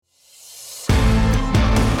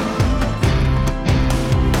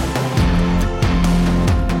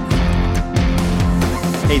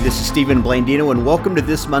Hey, this is Stephen Blandino, and welcome to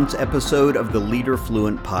this month's episode of the Leader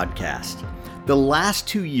Fluent podcast. The last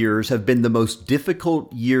 2 years have been the most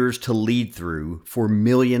difficult years to lead through for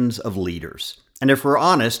millions of leaders. And if we're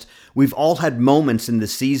honest, we've all had moments in the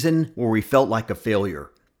season where we felt like a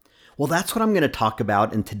failure. Well, that's what I'm going to talk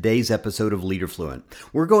about in today's episode of Leader Fluent.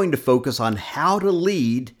 We're going to focus on how to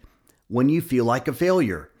lead when you feel like a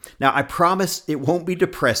failure. Now, I promise it won't be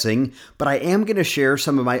depressing, but I am going to share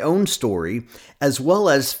some of my own story, as well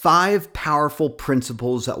as 5 powerful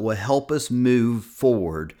principles that will help us move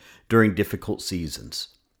forward during difficult seasons.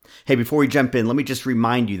 Hey, before we jump in, let me just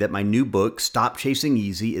remind you that my new book, Stop Chasing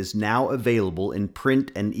Easy, is now available in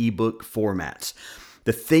print and ebook formats.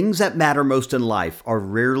 The things that matter most in life are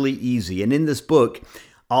rarely easy, and in this book,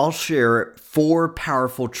 I'll share 4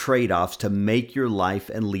 powerful trade-offs to make your life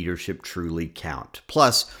and leadership truly count.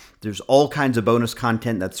 Plus, there's all kinds of bonus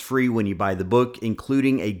content that's free when you buy the book,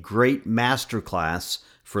 including a great masterclass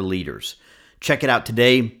for leaders. Check it out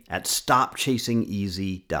today at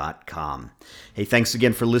stopchasingeasy.com. Hey, thanks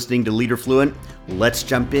again for listening to Leader Fluent. Let's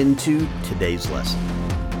jump into today's lesson.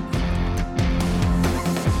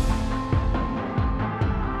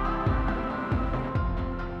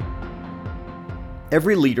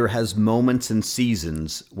 Every leader has moments and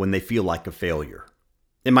seasons when they feel like a failure.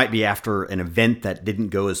 It might be after an event that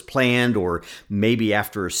didn't go as planned, or maybe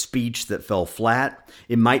after a speech that fell flat.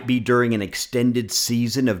 It might be during an extended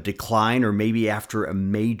season of decline, or maybe after a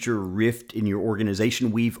major rift in your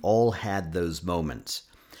organization. We've all had those moments.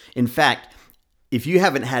 In fact, if you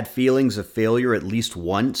haven't had feelings of failure at least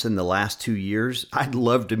once in the last 2 years, I'd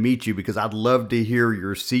love to meet you because I'd love to hear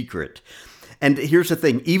your secret. And here's the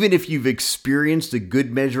thing, even if you've experienced a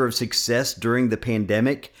good measure of success during the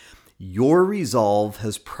pandemic, your resolve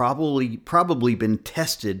has probably been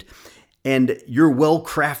tested, and your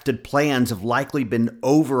well-crafted plans have likely been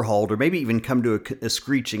overhauled or maybe even come to a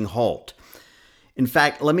screeching halt. In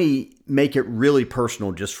fact, let me make it really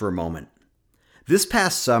personal just for a moment. This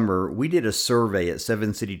past summer, we did a survey at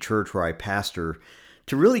Seven City Church where I pastor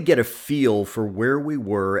to really get a feel for where we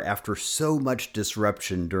were after so much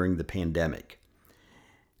disruption during the pandemic.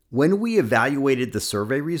 When we evaluated the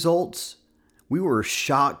survey results, we were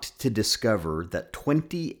shocked to discover that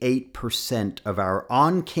 28% of our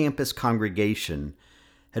on-campus congregation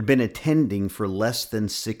had been attending for less than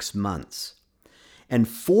 6 months, and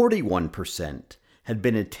 41% had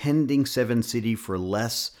been attending Seven City for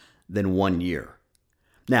less than 1 year.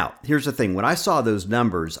 Now, here's the thing. When I saw those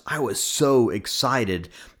numbers, I was so excited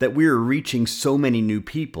that we were reaching so many new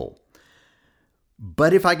people.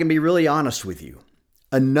 But if I can be really honest with you,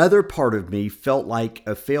 another part of me felt like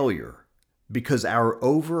a failure because our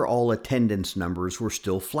overall attendance numbers were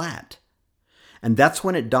still flat. And that's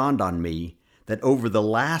when it dawned on me that over the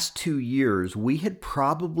last 2 years, we had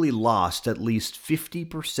probably lost at least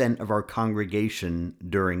 50% of our congregation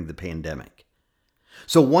during the pandemic.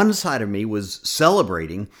 So one side of me was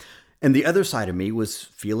celebrating, and the other side of me was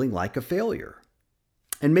feeling like a failure.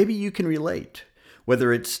 And maybe you can relate,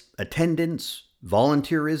 whether it's attendance,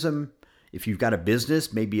 volunteerism, if you've got a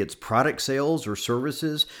business, maybe it's product sales or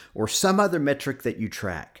services, or some other metric that you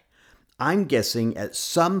track. I'm guessing at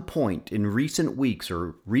some point in recent weeks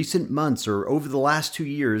or recent months or over the last 2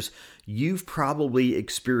 years, you've probably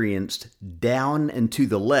experienced down and to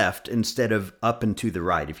the left instead of up and to the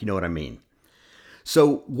right, if you know what I mean.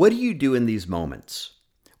 So what do you do in these moments?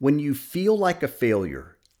 When you feel like a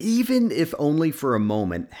failure, even if only for a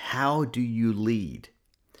moment, how do you lead?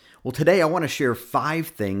 Well, today I want to share 5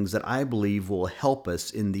 things that I believe will help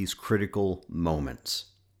us in these critical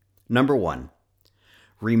moments. Number 1,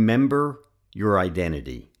 remember your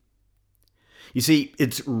identity. You see,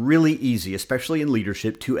 it's really easy, especially in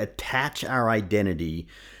leadership, to attach our identity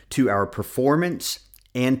to our performance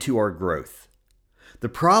and to our growth. The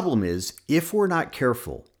problem is, if we're not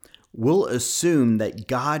careful, we'll assume that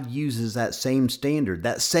God uses that same standard,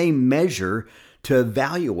 that same measure to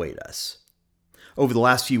evaluate us. Over the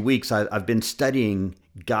last few weeks, I've been studying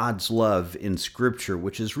God's love in Scripture,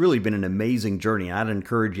 which has really been an amazing journey. I'd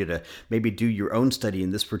encourage you to maybe do your own study in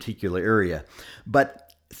this particular area.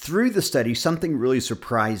 But through the study, something really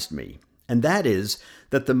surprised me, and that is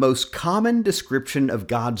that the most common description of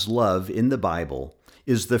God's love in the Bible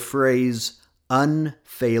is the phrase,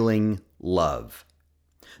 unfailing love.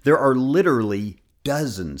 There are literally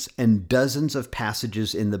dozens and dozens of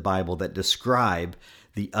passages in the Bible that describe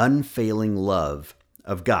the unfailing love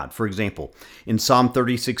of God. For example, in Psalm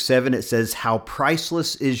 36:7, it says, "How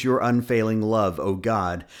priceless is your unfailing love, O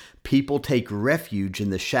God. People take refuge in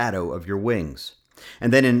the shadow of your wings."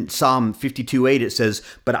 And then in Psalm 52:8 it says,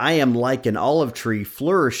 "But I am like an olive tree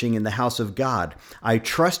flourishing in the house of God. I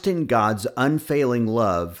trust in God's unfailing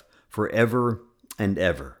love forever and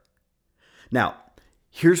ever." Now,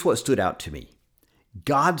 here's what stood out to me.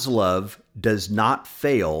 God's love does not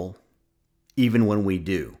fail even when we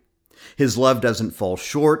do. His love doesn't fall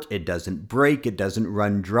short, it doesn't break, it doesn't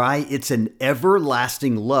run dry. It's an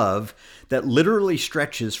everlasting love that literally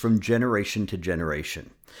stretches from generation to generation.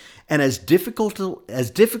 And as difficult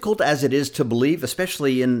as it is to believe,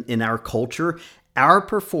 especially in our culture, our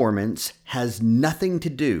performance has nothing to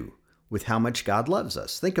do with how much God loves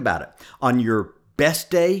us. Think about it. On your best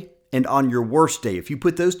day and on your worst day, if you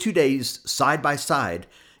put those 2 days side by side,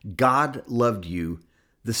 God loved you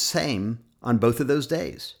the same on both of those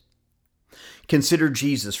days. Consider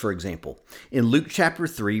Jesus, for example. In Luke chapter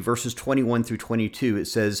 3, verses 21 through 22, it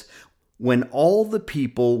says, "When all the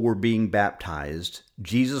people were being baptized,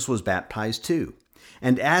 Jesus was baptized too.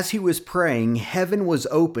 And as he was praying, heaven was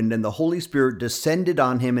opened, and the Holy Spirit descended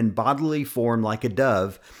on him in bodily form like a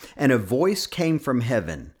dove, and a voice came from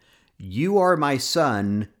heaven, 'You are my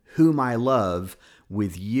Son, whom I love.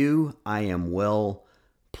 With you I am well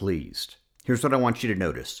pleased.'" Here's what I want you to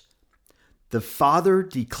notice. The Father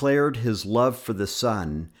declared his love for the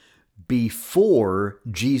Son before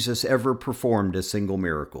Jesus ever performed a single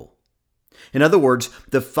miracle. In other words,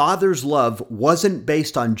 the Father's love wasn't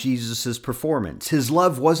based on Jesus' performance. His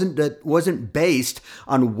love wasn't based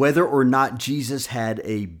on whether or not Jesus had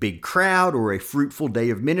a big crowd or a fruitful day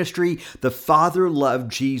of ministry. The Father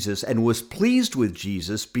loved Jesus and was pleased with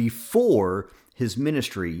Jesus before his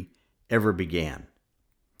ministry ever began.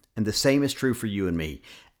 And the same is true for you and me.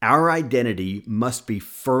 Our identity must be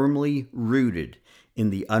firmly rooted in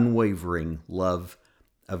the unwavering love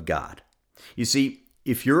of God. You see,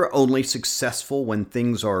 if you're only successful when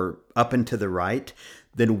things are up and to the right,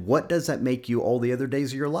 then what does that make you all the other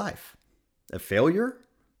days of your life? A failure?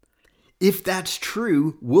 If that's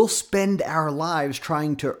true, we'll spend our lives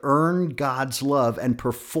trying to earn God's love and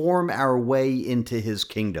perform our way into his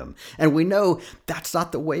kingdom. And we know that's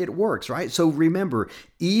not the way it works, right? So remember,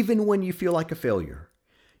 even when you feel like a failure,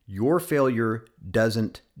 your failure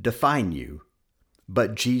doesn't define you,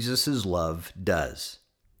 but Jesus' love does.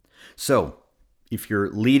 So, if you're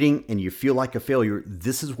leading and you feel like a failure,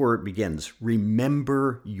 this is where it begins.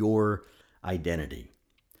 Remember your identity.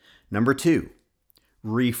 Number 2,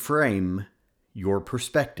 reframe your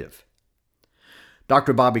perspective.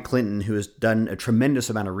 Dr. Bobby Clinton, who has done a tremendous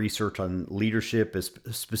amount of research on leadership,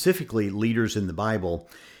 specifically leaders in the Bible,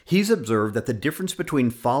 he's observed that the difference between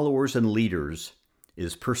followers and leaders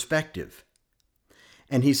is perspective.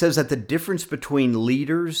 And he says that the difference between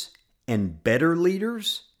leaders and better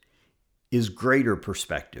leaders is greater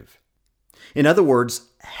perspective. In other words,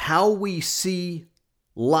 how we see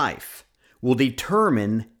life will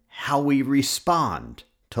determine how we respond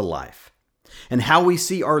to life. And how we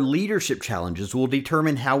see our leadership challenges will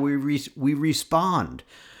determine how we respond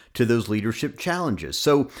to those leadership challenges.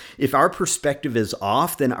 So if our perspective is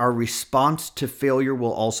off, then our response to failure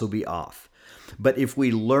will also be off. But if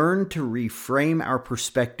we learn to reframe our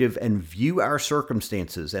perspective and view our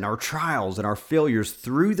circumstances and our trials and our failures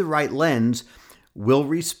through the right lens, we'll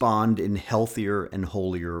respond in healthier and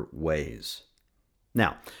holier ways.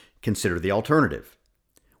 Now, consider the alternative.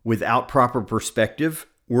 Without proper perspective,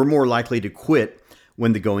 we're more likely to quit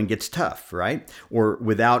when the going gets tough, right? Or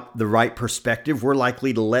without the right perspective, we're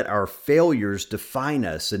likely to let our failures define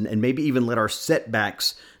us and maybe even let our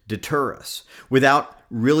setbacks deter us. Without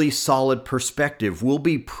really solid perspective, we'll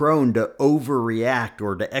be prone to overreact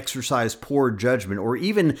or to exercise poor judgment or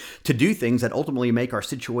even to do things that ultimately make our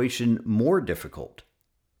situation more difficult.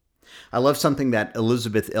 I love something that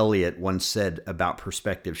Elizabeth Elliot once said about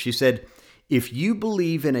perspective. She said, "If you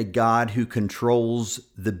believe in a God who controls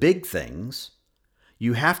the big things,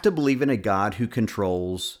 you have to believe in a God who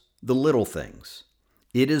controls the little things.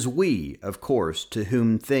 It is we, of course, to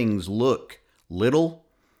whom things look little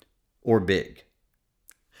or big."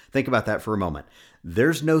 Think about that for a moment.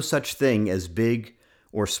 There's no such thing as big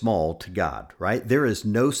or small to God, right? There is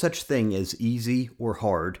no such thing as easy or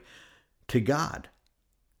hard to God.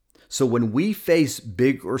 So when we face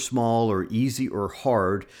big or small or easy or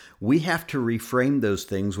hard, we have to reframe those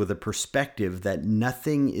things with a perspective that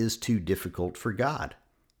nothing is too difficult for God.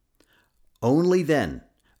 Only then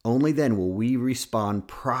will we respond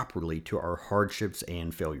properly to our hardships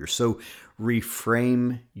and failures. So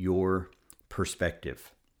reframe your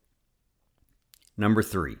perspective. Number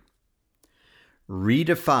 3,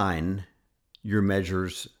 redefine your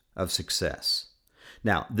measures of success.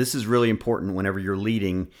 Now, this is really important whenever you're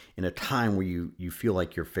leading in a time where you feel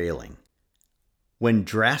like you're failing. When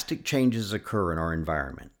drastic changes occur in our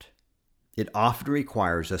environment, it often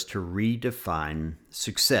requires us to redefine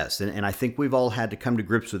success. And I think we've all had to come to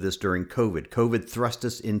grips with this during COVID. COVID thrust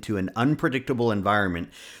us into an unpredictable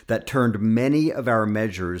environment that turned many of our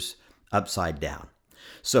measures upside down.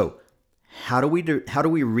 So, how do we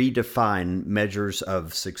redefine measures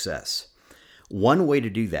of success? One way to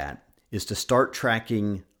do that is to start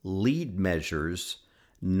tracking lead measures,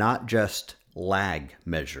 not just lag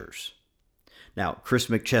measures. Now, Chris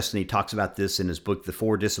McChesney talks about this in his book, The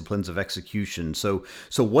 4 Disciplines of Execution. So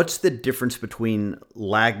what's the difference between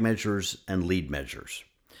lag measures and lead measures?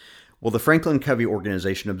 Well, the Franklin Covey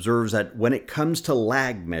organization observes that when it comes to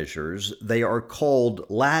lag measures, they are called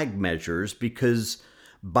lag measures because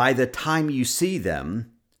by the time you see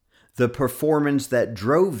them, the performance that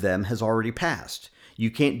drove them has already passed. You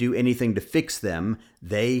can't do anything to fix them.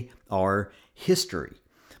 They are history.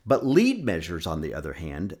 But lead measures, on the other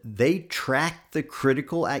hand, they track the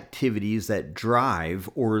critical activities that drive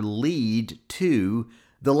or lead to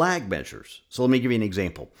the lag measures. So let me give you an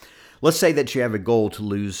example. Let's say that you have a goal to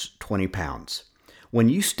lose 20 pounds. When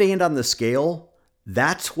you stand on the scale,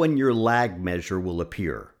 that's when your lag measure will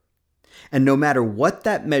appear. And no matter what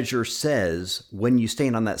that measure says when you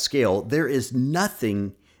stand on that scale, there is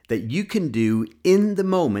nothing that you can do in the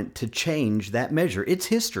moment to change that measure. It's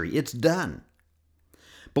history. It's done.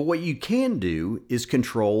 But what you can do is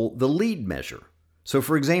control the lead measure. So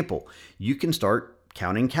for example, you can start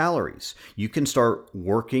counting calories. You can start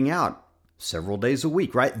working out several days a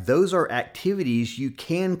week, right? Those are activities you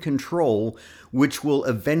can control, which will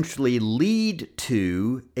eventually lead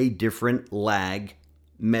to a different lag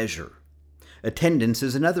measure. Attendance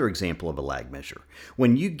is another example of a lag measure.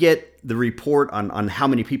 When you get the report on how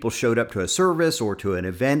many people showed up to a service or to an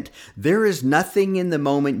event, there is nothing in the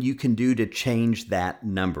moment you can do to change that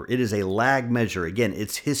number. It is a lag measure. Again,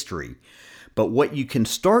 it's history. But what you can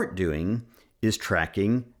start doing is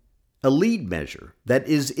tracking a lead measure that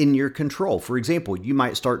is in your control. For example, you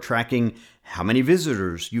might start tracking how many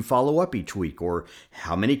visitors you follow up each week or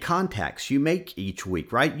how many contacts you make each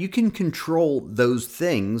week, right? You can control those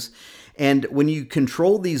things. And when you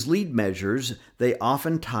control these lead measures, they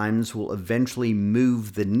oftentimes will eventually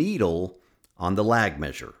move the needle on the lag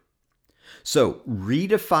measure. So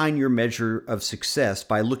redefine your measure of success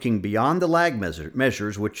by looking beyond the lag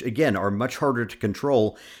measures, which again are much harder to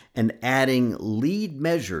control, and adding lead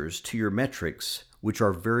measures to your metrics, which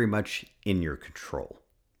are very much in your control.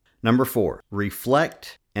 Number 4,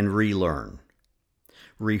 reflect and relearn.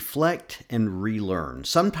 Reflect and relearn.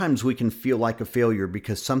 Sometimes we can feel like a failure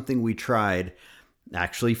because something we tried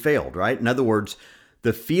actually failed, right? In other words,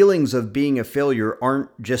 the feelings of being a failure aren't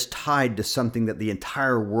just tied to something that the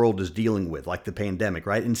entire world is dealing with, like the pandemic,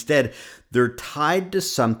 right? Instead, they're tied to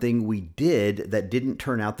something we did that didn't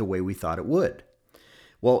turn out the way we thought it would.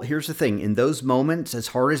 Well, here's the thing. In those moments, as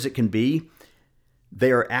hard as it can be,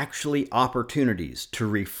 they are actually opportunities to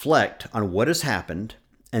reflect on what has happened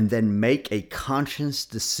and then make a conscious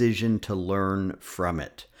decision to learn from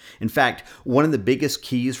it. In fact, one of the biggest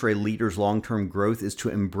keys for a leader's long-term growth is to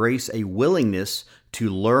embrace a willingness to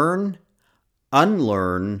learn,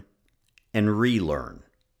 unlearn, and relearn.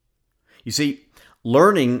 You see,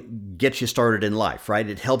 learning gets you started in life, right?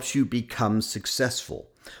 It helps you become successful.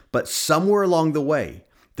 But somewhere along the way,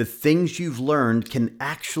 the things you've learned can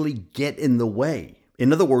actually get in the way.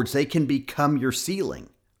 In other words, they can become your ceiling.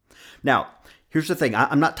 Now, here's the thing.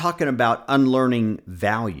 I'm not talking about unlearning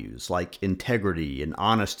values like integrity and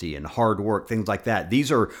honesty and hard work, things like that.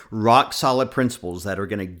 These are rock solid principles that are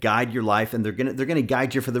going to guide your life, and they're going to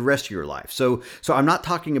guide you for the rest of your life. So I'm not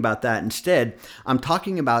talking about that. Instead, I'm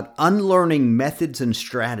talking about unlearning methods and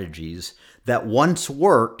strategies that once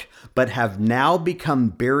worked but have now become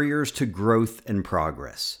barriers to growth and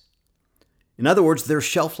progress. In other words, their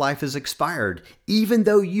shelf life is expired, even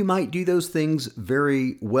though you might do those things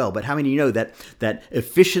very well. But how many of you know that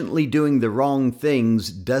efficiently doing the wrong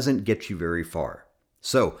things doesn't get you very far?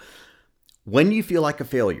 So when you feel like a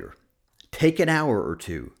failure, take an hour or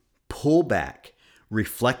two, pull back,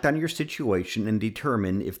 reflect on your situation, and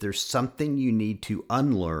determine if there's something you need to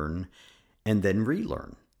unlearn and then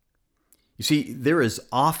relearn. You see, there is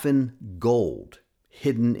often gold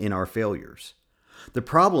hidden in our failures. The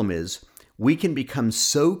problem is, we can become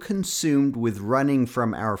so consumed with running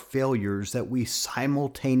from our failures that we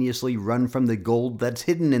simultaneously run from the gold that's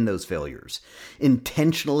hidden in those failures.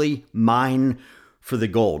 Intentionally mine for the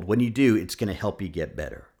gold. When you do, it's going to help you get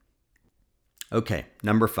better. Okay,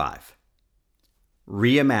 number 5.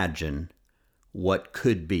 Reimagine what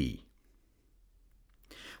could be.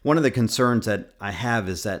 One of the concerns that I have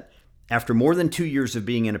is that after more than 2 years of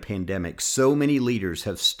being in a pandemic, so many leaders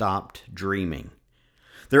have stopped dreaming.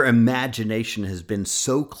 Their imagination has been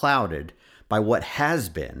so clouded by what has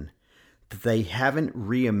been that they haven't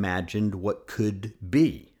reimagined what could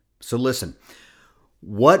be. So listen,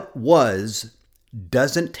 what was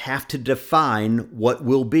doesn't have to define what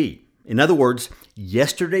will be. In other words,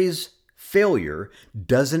 yesterday's failure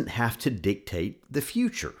doesn't have to dictate the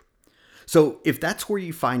future. So if that's where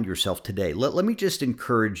you find yourself today, let me just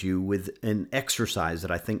encourage you with an exercise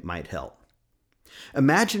that I think might help.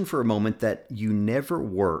 Imagine for a moment that you never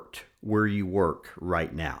worked where you work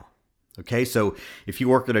right now. Okay, so if you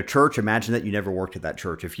work at a church, imagine that you never worked at that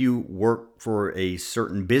church. If you work for a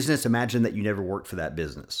certain business, imagine that you never worked for that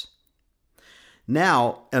business.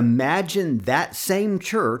 Now, imagine that same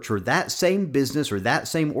church or that same business or that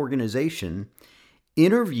same organization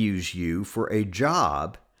interviews you for a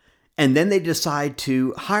job, and then they decide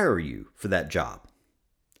to hire you for that job.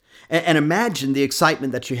 And imagine the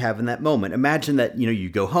excitement that you have in that moment. Imagine that, you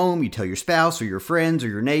go home, you tell your spouse or your friends or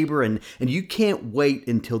your neighbor, and you can't wait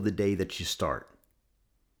until the day that you start.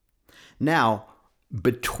 Now,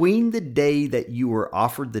 between the day that you were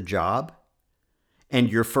offered the job and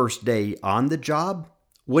your first day on the job,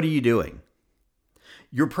 what are you doing?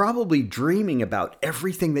 You're probably dreaming about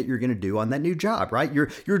everything that you're going to do on that new job, right?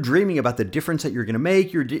 You're dreaming about the difference that you're going to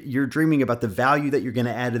make. You're dreaming about the value that you're going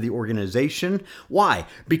to add to the organization. Why?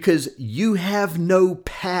 Because you have no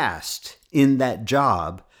past in that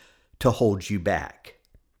job to hold you back.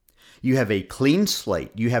 You have a clean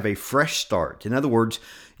slate. You have a fresh start. In other words,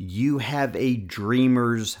 you have a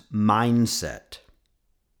dreamer's mindset.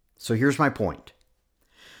 So here's my point.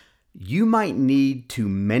 You might need to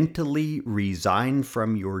mentally resign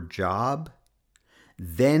from your job,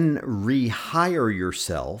 then rehire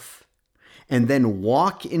yourself, and then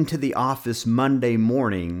walk into the office Monday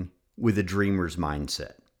morning with a dreamer's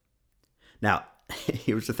mindset. Now,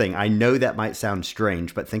 here's the thing. I know that might sound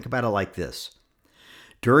strange, but think about it like this.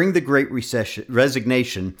 During the Great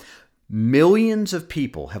Resignation, millions of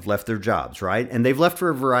people have left their jobs, right? And they've left for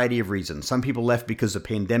a variety of reasons. Some people left because the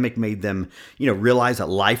pandemic made them, realize that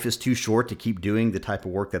life is too short to keep doing the type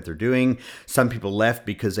of work that they're doing. Some people left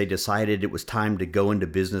because they decided it was time to go into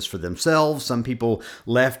business for themselves. Some people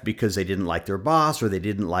left because they didn't like their boss or they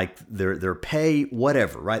didn't like their pay,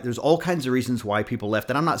 whatever, right? There's all kinds of reasons why people left.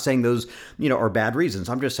 And I'm not saying those, are bad reasons.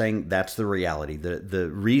 I'm just saying that's the reality. The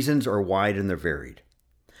reasons are wide and they're varied.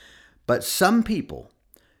 But some people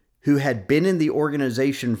who had been in the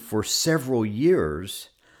organization for several years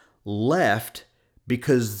left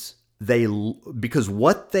because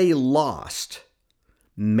what they lost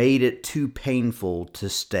made it too painful to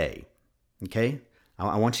stay. Okay?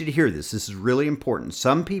 I want you to hear this. This is really important.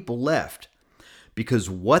 Some people left because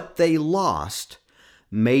what they lost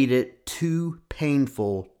made it too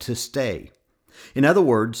painful to stay. In other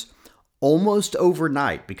words, almost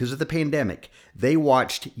overnight, because of the pandemic, they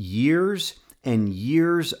watched years and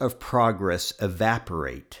years of progress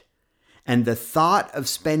evaporate. And the thought of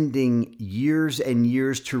spending years and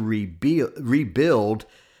years to rebuild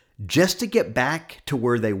just to get back to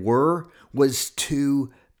where they were was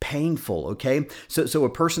too painful, okay? So a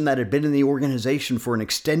person that had been in the organization for an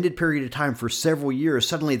extended period of time for several years,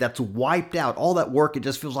 suddenly that's wiped out. All that work, it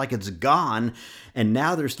just feels like it's gone. And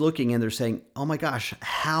now they're looking and they're saying, oh my gosh,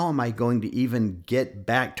 how am I going to even get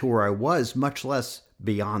back to where I was, much less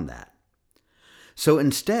beyond that? So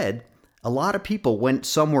instead, a lot of people went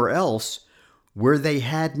somewhere else where they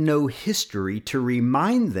had no history to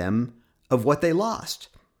remind them of what they lost.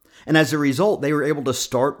 And as a result, they were able to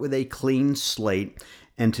start with a clean slate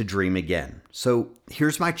and to dream again. So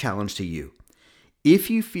here's my challenge to you.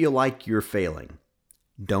 If you feel like you're failing,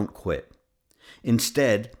 don't quit.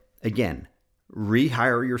 Instead, again,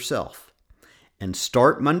 rehire yourself and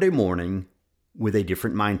start Monday morning with a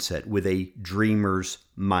different mindset, with a dreamer's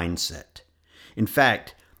mindset. In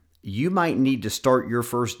fact, you might need to start your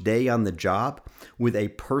first day on the job with a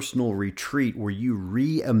personal retreat where you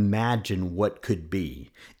reimagine what could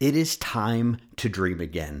be. It is time to dream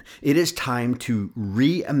again. It is time to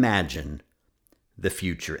reimagine the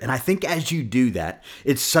future. And I think as you do that,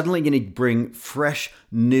 it's suddenly going to bring fresh,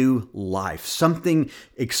 new life. Something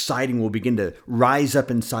exciting will begin to rise up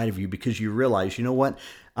inside of you because you realize, you know what?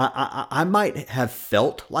 I might have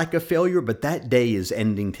felt like a failure, but that day is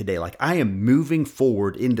ending today. Like I am moving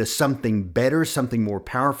forward into something better, something more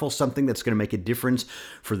powerful, something that's going to make a difference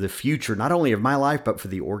for the future, not only of my life, but for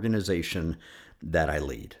the organization that I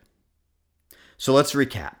lead. So let's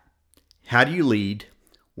recap. How do you lead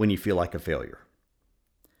when you feel like a failure?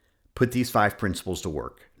 Put these 5 principles to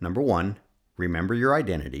work. Number 1, remember your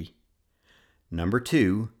identity. Number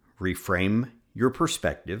 2, reframe your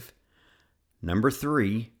perspective. Number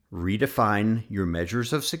 3, redefine your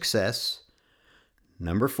measures of success.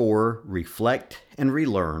 Number 4, reflect and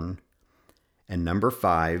relearn. And number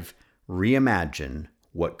 5, reimagine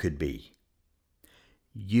what could be.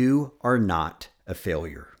 You are not a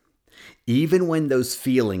failure. Even when those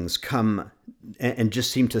feelings come and just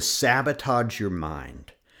seem to sabotage your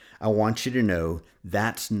mind, I want you to know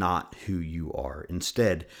that's not who you are.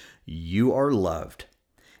 Instead, you are loved,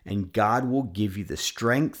 and God will give you the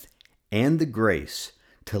strength and the grace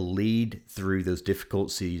to lead through those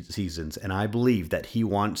difficult seasons. And I believe that He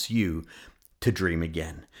wants you to dream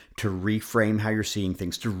again, to reframe how you're seeing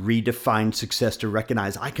things, to redefine success, to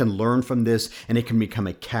recognize I can learn from this and it can become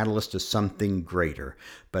a catalyst to something greater.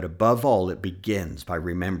 But above all, it begins by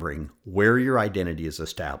remembering where your identity is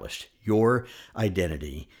established. Your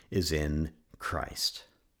identity is in Christ.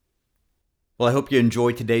 Well, I hope you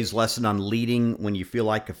enjoyed today's lesson on leading when you feel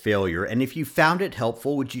like a failure. And if you found it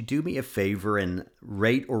helpful, would you do me a favor and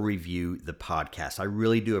rate or review the podcast? I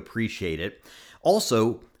really do appreciate it.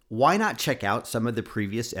 Also, why not check out some of the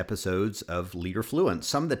previous episodes of Leader Fluent?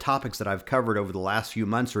 Some of the topics that I've covered over the last few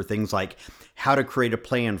months are things like how to create a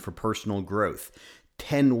plan for personal growth,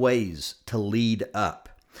 10 ways to lead up,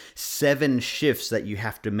 7 shifts that you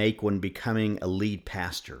have to make when becoming a lead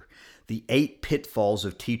pastor, the 8 pitfalls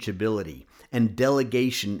of teachability, and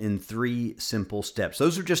delegation in 3 simple steps.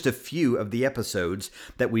 Those are just a few of the episodes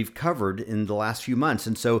that we've covered in the last few months.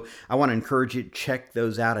 And so I want to encourage you to check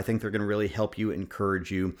those out. I think they're going to really help you,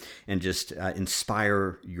 encourage you, and just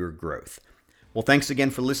inspire your growth. Well, thanks again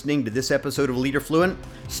for listening to this episode of Leader Fluent.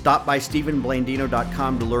 Stop by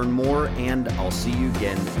StephenBlandino.com to learn more, and I'll see you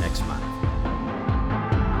again next month.